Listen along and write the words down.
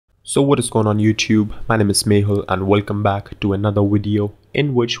So what is going on YouTube? My name is Mehul and welcome back to another video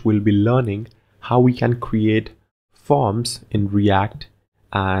in which we'll be learning how we can create forms in React,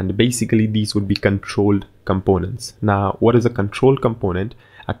 and basically these would be controlled components. Now, what is a controlled component?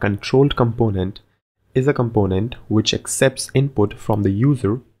 A controlled component is a component which accepts input from the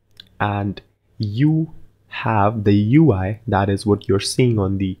user, and you have the UI, that is what you're seeing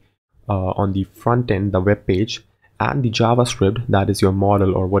on the front end, the web page, and the JavaScript, that is your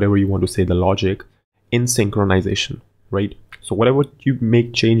model or whatever you want to say, the logic, in synchronization, right? So whatever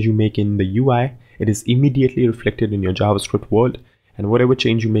change you make in the UI, it is immediately reflected in your JavaScript world, and whatever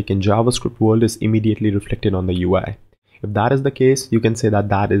change you make in JavaScript world is immediately reflected on the UI. If that is the case, you can say that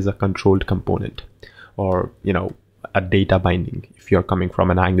that is a controlled component, or a data binding if you're coming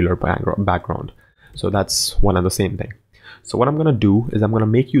from an Angular background. So that's one and the same thing. So what I'm going to do is I'm going to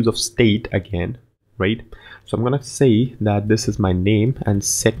make use of state again, right? So I'm going to say that this is my name and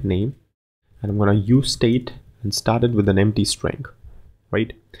set name, and I'm going to use state and start it with an empty string,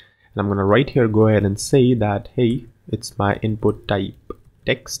 right? And I'm going to right here go ahead and say that, hey, it's my input type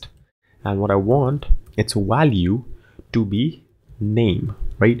text, and what I want its value to be name,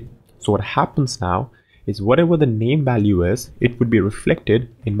 right? So what happens now is whatever the name value is, it would be reflected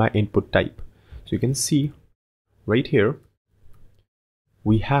in my input type. So you can see right here,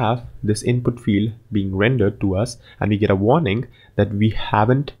 we have this input field being rendered to us, and we get a warning that we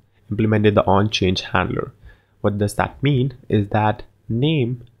haven't implemented the onChange handler. What does that mean is that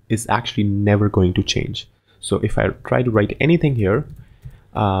name is actually never going to change. So if I try to write anything here,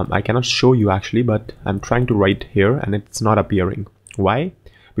 I cannot show you actually, but I'm trying to write here and it's not appearing. Why?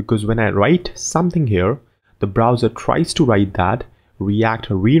 Because when I write something here, the browser tries to write that,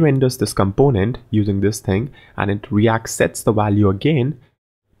 React re-renders this component using this thing, and React sets the value again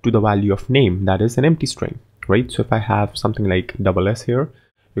to the value of name, that is an empty string, right? So if I have something like SS here,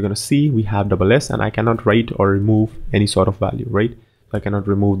 you're going to see we have SS, and I cannot write or remove any sort of value, right? So I cannot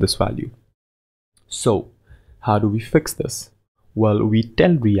remove this value. So how do we fix this? Well, we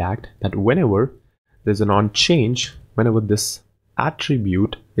tell React that whenever there's an onChange, whenever this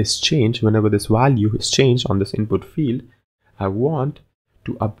attribute is changed, whenever this value is changed on this input field, I want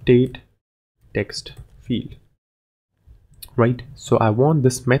to update text field, right? So I want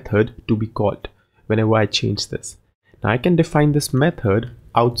this method to be called whenever I change this. Now I can define this method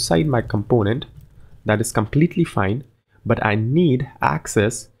outside my component, that is completely fine, but I need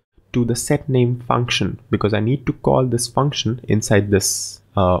access to the setName function because I need to call this function inside this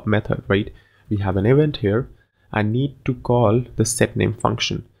method, right? We have an event here. I need to call the setName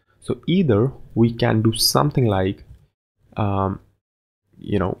function. So either we can do something like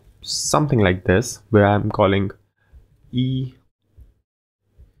something like this, where I'm calling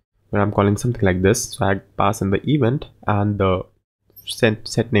something like this. So I pass in the event and the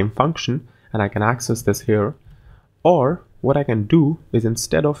setName function, and I can access this here. Or what I can do is,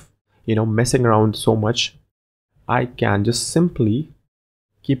 instead of messing around so much, I can just simply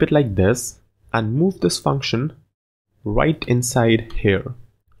keep it like this and move this function right inside here,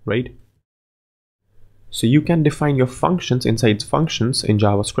 right? So you can define your functions inside functions in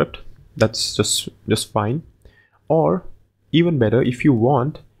JavaScript. That's just fine. Or even better, if you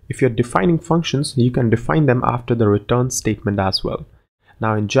want, if you're defining functions, you can define them after the return statement as well.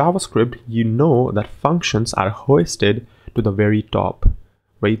 Now in JavaScript, you know that functions are hoisted to the very top,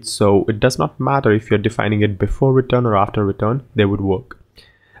 right? So it does not matter if you're defining it before return or after return, they would work.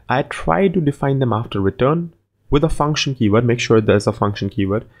 I try to define them after return with a function keyword. Make sure there's a function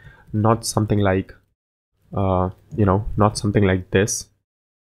keyword, not something like not something like this,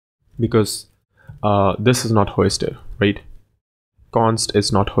 because this is not hoisted, right? Const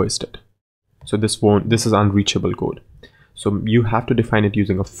is not hoisted, so this is unreachable code. So you have to define it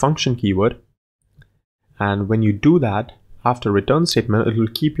using a function keyword, and when you do that after return statement, it will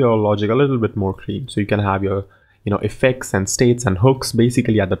keep your logic a little bit more clean. So you can have your effects and states and hooks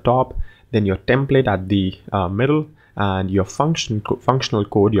basically at the top, then your template at the middle, and your functional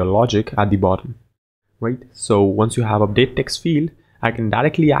code, your logic, at the bottom, right? So once you have update text field, I can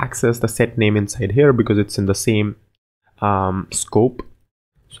directly access the set name inside here because it's in the same scope.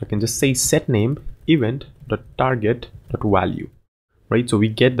 So I can just say set name event.target.value, right? So we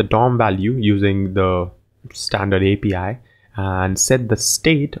get the DOM value using the standard API and set the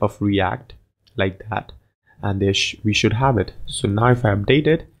state of React like that, and there we should have it. So now if I update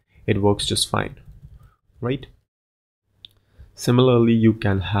it, it works just fine, right? Similarly, you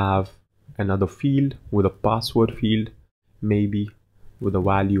can have another field with a password field, maybe with a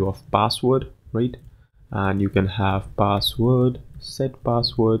value of password, right? And you can have password, set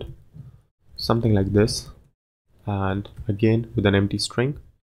password, something like this, and again with an empty string.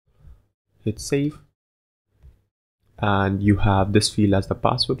 hit save, and you have this field as the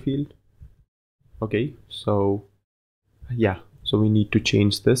password field. Okay, so yeah, so we need to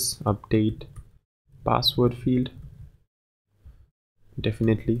change this, update password field,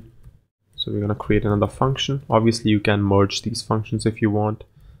 definitely. So we're going to create another function. Obviously you can merge these functions if you want,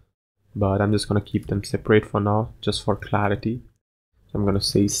 but I'm just going to keep them separate for now, just for clarity. So I'm going to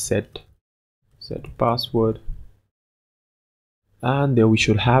say set password, and there we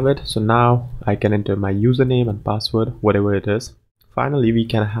should have it. So now I can enter my username and password, whatever it is. Finally, we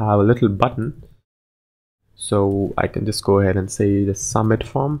can have a little button. So I can just go ahead and say the submit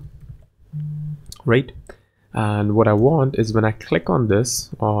form, right? And what I want is when I click on this,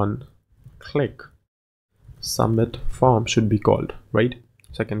 click submit form should be called, right?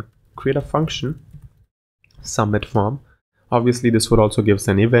 So I can create a function submit form. Obviously this would also give us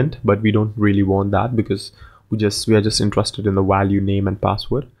an event, but we don't really want that because we are just interested in the value, name and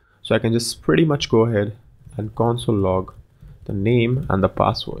password. So I can just pretty much go ahead and console log the name and the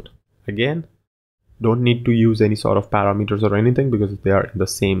password. Again, don't need to use any sort of parameters or anything because they are in the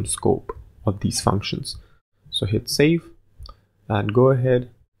same scope of these functions. So hit save and go ahead,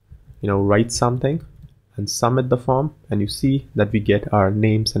 write something and submit the form, and you see that we get our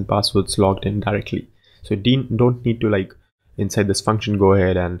names and passwords logged in directly. So don't need to inside this function go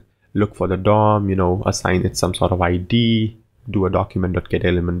ahead and look for the DOM, assign it some sort of ID, do a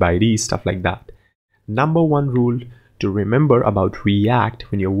document.getElementById, stuff like that. Number one rule to remember about React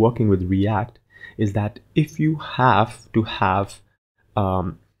when you're working with React is that if you have to have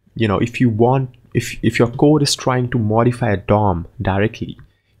if your code is trying to modify a DOM directly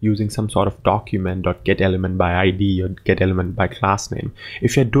using some sort of document.getElementById or getElementByClassName,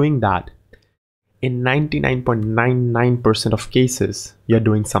 if you're doing that, in 99.99% of cases, you're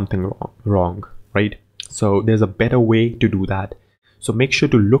doing something wrong, right? So there's a better way to do that. So make sure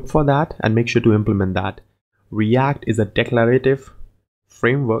to look for that and make sure to implement that. React is a declarative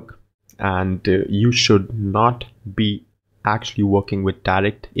framework, and you should not be actually working with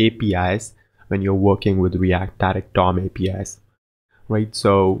direct APIs when you're working with React direct DOM APIs, right?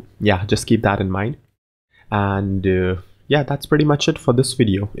 So yeah, just keep that in mind. And yeah, that's pretty much it for this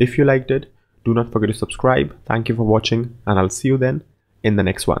video. If you liked it, do not forget to subscribe. Thank you for watching, and I'll see you then in the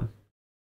next one.